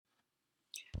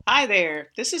Hi there,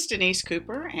 this is Denise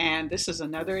Cooper, and this is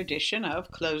another edition of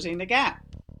Closing the Gap.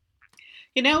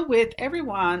 With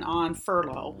everyone on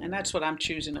furlough, and that's what I'm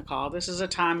choosing to call this is a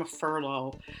time of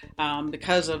furlough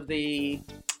because of the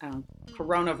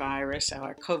coronavirus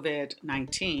or COVID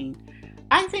 19.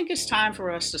 I think it's time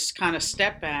for us to kind of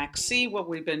step back, see what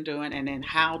we've been doing, and then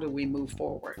how do we move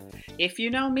forward. If you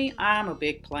know me, I'm a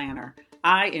big planner.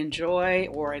 I enjoy,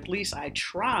 or at least I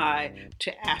try,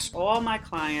 to ask all my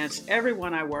clients,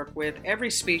 everyone I work with, every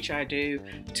speech I do,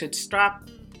 to stop,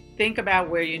 think about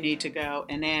where you need to go,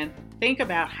 and then think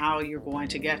about how you're going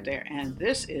to get there. And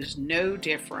this is no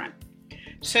different.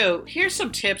 So, here's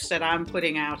some tips that I'm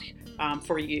putting out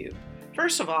for you.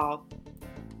 First of all,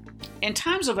 in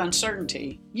times of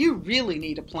uncertainty, you really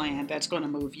need a plan that's going to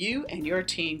move you and your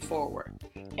team forward.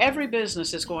 Every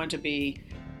business is going to be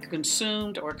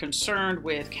consumed or concerned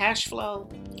with cash flow.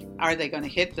 Are they going to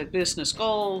hit the business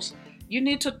goals? You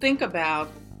need to think about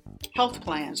health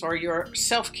plans or your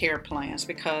self-care plans,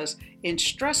 because in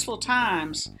stressful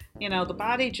times, the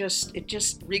body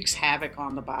just wreaks havoc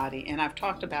on the body, and I've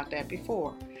talked about that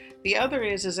before. The other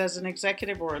is as an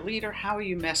executive or a leader, how are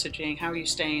you messaging? How are you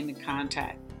staying in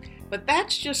contact? But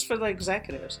that's just for the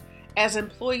executives. As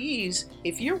employees,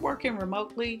 if you're working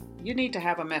remotely, you need to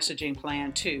have a messaging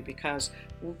plan too, because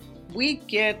we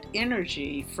get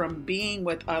energy from being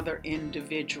with other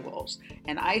individuals,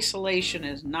 and isolation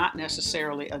is not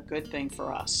necessarily a good thing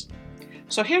for us.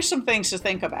 So here's some things to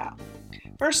think about.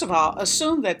 First of all,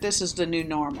 assume that this is the new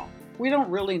normal. We don't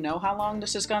really know how long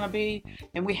this is going to be,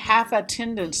 and we have a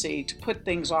tendency to put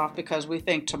things off because we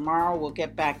think tomorrow we'll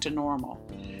get back to normal.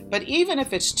 But even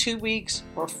if it's 2 weeks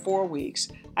or 4 weeks,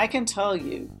 I can tell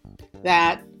you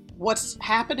that what's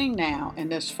happening now, and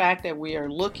this fact that we are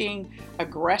looking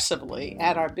aggressively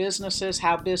at our businesses,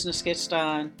 how business gets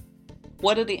done,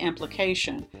 what are the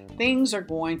implications? Things are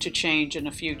going to change in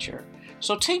the future.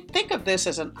 So think of this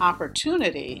as an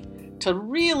opportunity to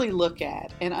really look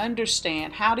at and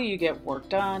understand, how do you get work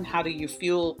done? How do you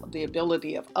fuel the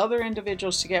ability of other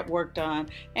individuals to get work done?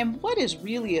 And what is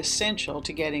really essential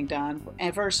to getting done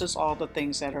versus all the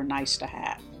things that are nice to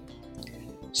have?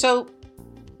 So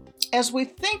as we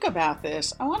think about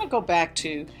this, I want to go back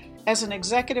to, as an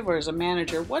executive or as a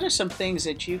manager, what are some things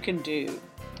that you can do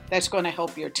that's going to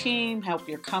help your team, help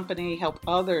your company, help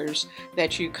others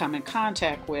that you come in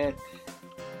contact with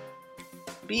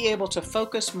be able to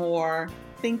focus more,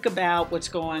 think about what's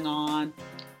going on,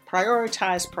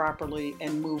 prioritize properly,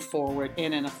 and move forward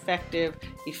in an effective,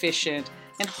 efficient,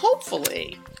 and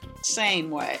hopefully sane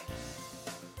way.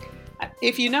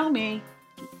 If you know me,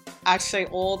 I say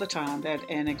all the time that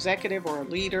an executive or a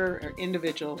leader or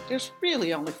individual, there's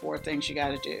really only 4 things you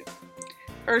got to do.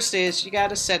 First is you got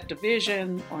to set the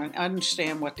vision or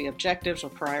understand what the objectives or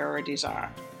priorities are.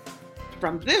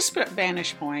 From this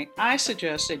vantage point, I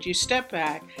suggest that you step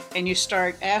back and you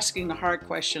start asking the hard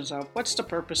questions of, what's the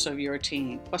purpose of your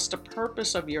team? What's the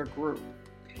purpose of your group?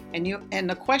 And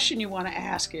the question you want to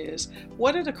ask is,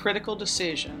 what are the critical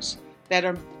decisions that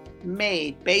are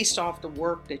made based off the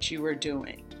work that you are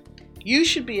doing? You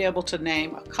should be able to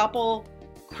name a couple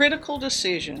critical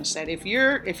decisions that if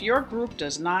your group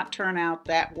does not turn out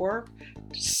that work,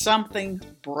 something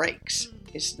breaks.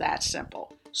 It's that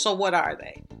simple. So what are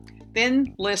they?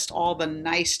 Then list all the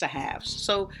nice to haves.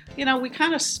 So, we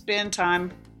kind of spend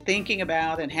time thinking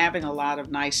about and having a lot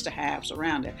of nice to haves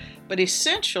around it. But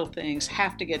essential things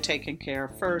have to get taken care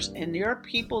of first, and your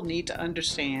people need to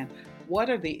understand what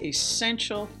are the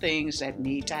essential things that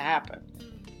need to happen.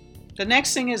 The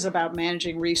next thing is about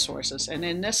managing resources. And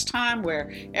in this time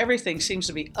where everything seems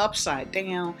to be upside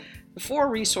down, the 4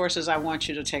 resources I want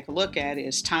you to take a look at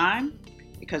is time,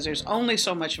 because there's only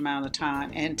so much amount of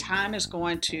time, and time is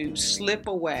going to slip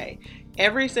away.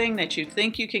 Everything that you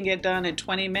think you can get done in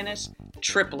 20 minutes,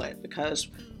 triple it, because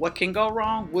what can go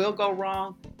wrong will go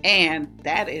wrong, and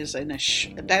that is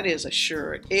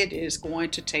assured. It is going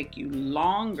to take you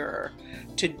longer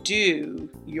to do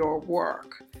your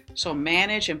work. So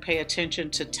manage and pay attention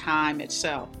to time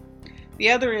itself. The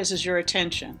other is your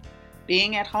attention.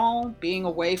 Being at home, being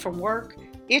away from work,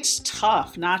 it's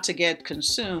tough not to get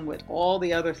consumed with all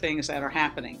the other things that are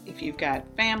happening. If you've got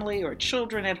family or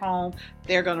children at home,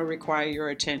 they're going to require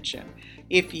your attention.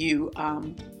 If you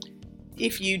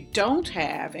don't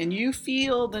have and you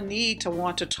feel the need to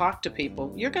want to talk to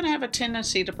people, you're going to have a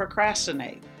tendency to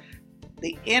procrastinate.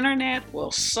 The internet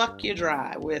will suck you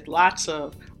dry with lots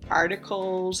of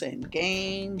articles and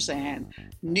games and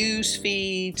news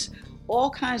feeds, all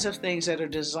kinds of things that are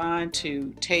designed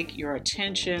to take your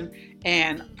attention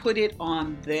and put it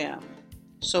on them.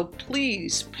 So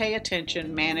please pay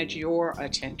attention, manage your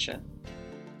attention.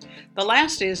 The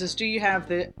last is do you have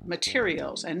the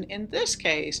materials? And in this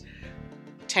case,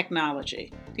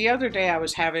 technology. The other day I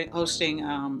was hosting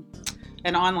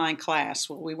an online class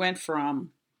where we went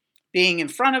from being in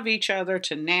front of each other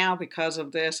to now, because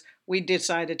of this, we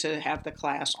decided to have the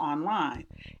class online.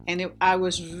 And I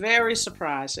was very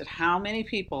surprised at how many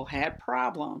people had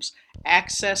problems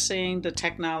accessing the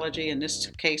technology. In this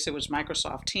case, it was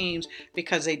Microsoft Teams,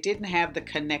 because they didn't have the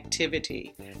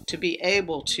connectivity to be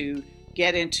able to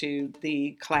get into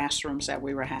the classrooms that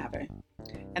we were having.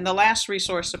 And the last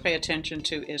resource to pay attention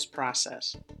to is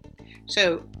process.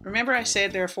 So remember I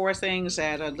said there are 4 things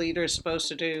that a leader is supposed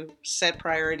to do: set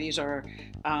priorities, or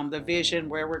the vision,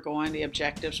 where we're going, the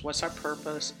objectives, what's our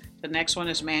purpose. The next one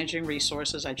is managing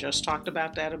resources. I just talked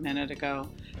about that a minute ago.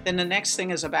 Then the next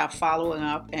thing is about following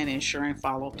up and ensuring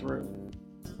follow through.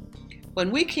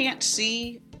 When we can't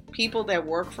see people that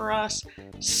work for us,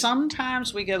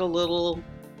 sometimes we get a little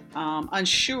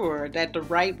unsure that the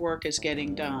right work is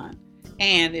getting done.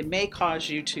 And it may cause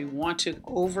you to want to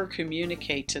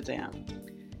over-communicate to them.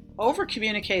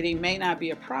 Over-communicating may not be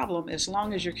a problem as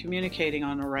long as you're communicating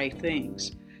on the right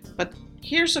things. But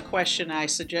here's a question I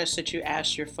suggest that you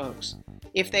ask your folks.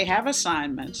 If they have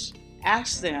assignments,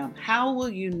 ask them, how will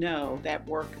you know that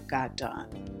work got done?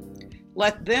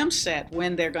 Let them set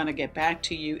when they're going to get back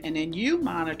to you, and then you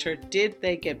monitor, did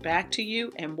they get back to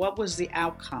you, and what was the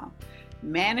outcome?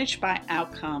 Manage by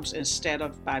outcomes instead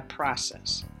of by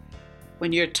process.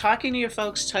 When you're talking to your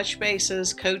folks, touch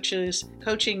bases,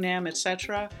 coaching them,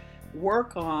 etc.,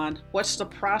 work on what's the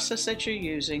process that you're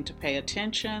using to pay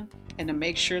attention and to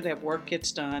make sure that work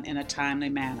gets done in a timely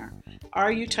manner.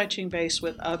 Are you touching base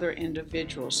with other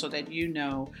individuals so that you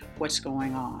know what's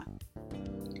going on?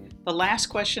 The last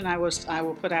question I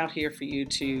will put out here for you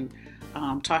to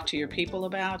talk to your people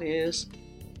about is,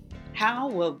 how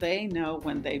will they know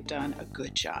when they've done a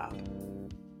good job?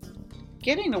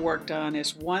 Getting the work done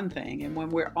is one thing, and when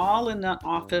we're all in the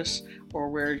office or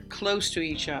we're close to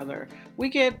each other, we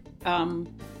get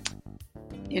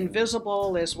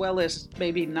invisible as well as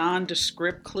maybe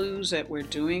nondescript clues that we're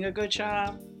doing a good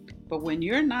job. But when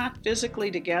you're not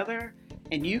physically together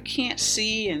and you can't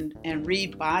see and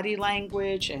read body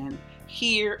language and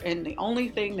hear, and the only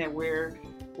thing that we're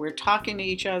talking to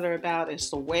each other about is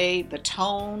the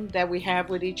tone that we have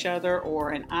with each other,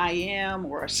 or an IM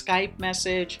or a Skype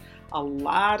message, a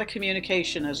lot of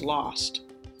communication is lost.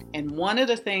 And one of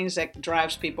the things that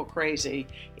drives people crazy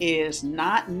is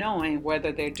not knowing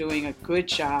whether they're doing a good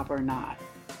job or not.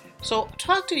 So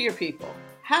talk to your people.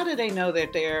 How do they know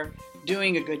that they're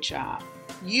doing a good job?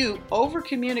 You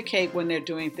over-communicate when they're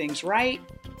doing things right,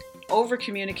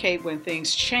 over-communicate when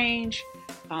things change,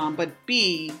 but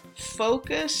be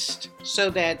focused so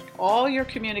that all your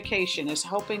communication is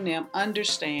helping them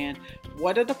understand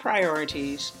what are the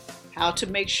priorities, how to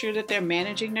make sure that they're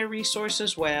managing their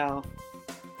resources well,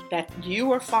 that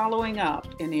you are following up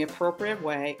in the appropriate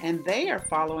way, and they are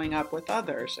following up with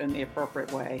others in the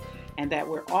appropriate way, and that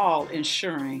we're all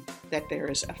ensuring that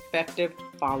there is effective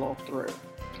follow-through.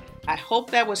 I hope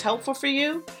that was helpful for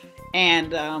you,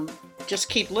 and just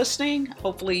keep listening.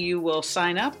 Hopefully you will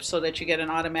sign up so that you get an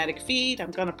automatic feed.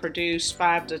 I'm going to produce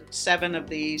 5 to 7 of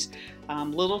these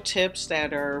little tips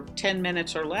that are 10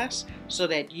 minutes or less so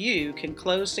that you can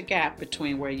close the gap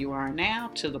between where you are now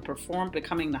to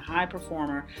becoming the high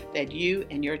performer that you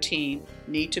and your team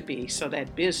need to be, so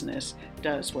that business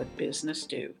does what business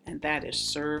do, and that is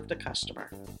serve the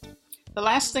customer. The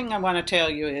last thing I want to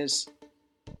tell you is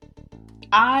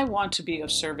I want to be of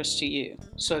service to you.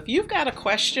 So if you've got a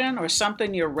question or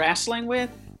something you're wrestling with,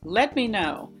 let me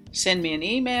know. Send me an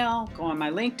email, go on my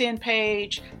LinkedIn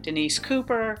page, Denise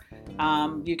Cooper.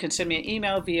 You can send me an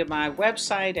email via my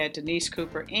website at Denise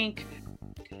Cooper Inc.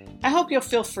 I hope you'll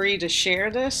feel free to share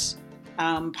this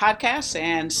podcast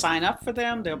and sign up for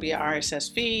them. There'll be an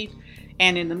RSS feed.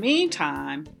 And in the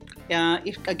meantime,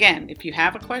 if you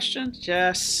have a question,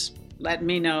 just let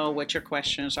me know what your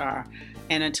questions are.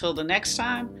 And until the next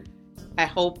time, I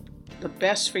hope the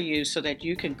best for you so that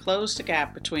you can close the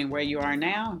gap between where you are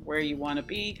now and where you want to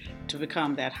be to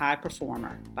become that high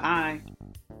performer. Bye.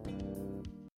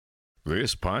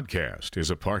 This podcast is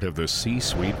a part of the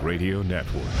C-Suite Radio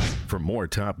Network. For more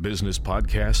top business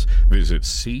podcasts, visit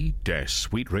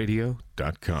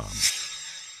c-suiteradio.com.